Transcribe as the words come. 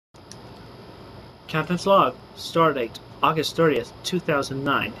Captain's log. Stardate August 30th,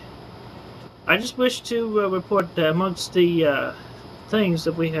 2009. I just wish to report that amongst the things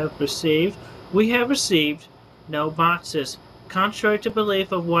that we have received no boxes, contrary to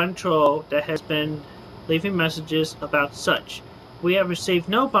belief of one troll that has been leaving messages about such. We have received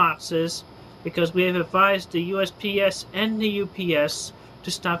no boxes because we have advised the USPS and the UPS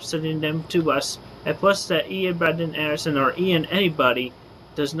to stop sending them to us, and plus that Ian Brandon Anderson or Ian anybody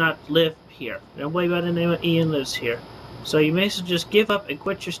does not live here. Nobody by the name of Ian lives here. So you may as well just give up and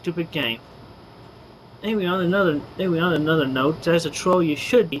quit your stupid game. Anyway, on another note, as a troll you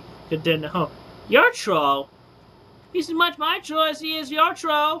should be condemned to home. Your troll? He's as much my troll as he is your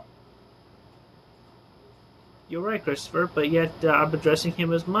troll. You're right, Christopher, but yet I'm addressing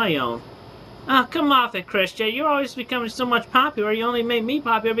him as my own. Ah, come off it, Christian. You're always becoming so much popular. You only made me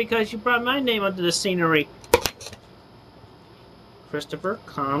popular because you brought my name under the scenery. Christopher,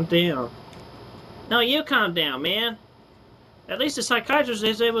 calm down. No, you calm down, man. At least the psychiatrist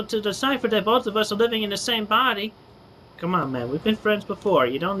is able to decipher that both of us are living in the same body. Come on, man. We've been friends before.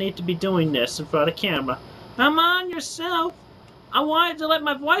 You don't need to be doing this in front of camera. Come on yourself. I wanted to let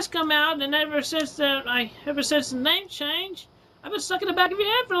my voice come out, and ever since the name change, I've been stuck in the back of your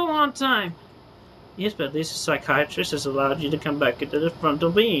head for a long time. Yes, but at least the psychiatrist has allowed you to come back into the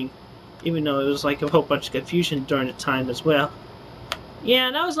frontal being, even though it was like a whole bunch of confusion during the time as well.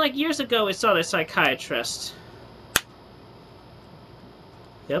 Yeah, that was like years ago we saw the psychiatrist.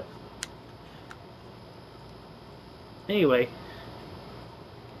 Yep. Anyway.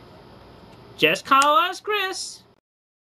 Just call us Chris.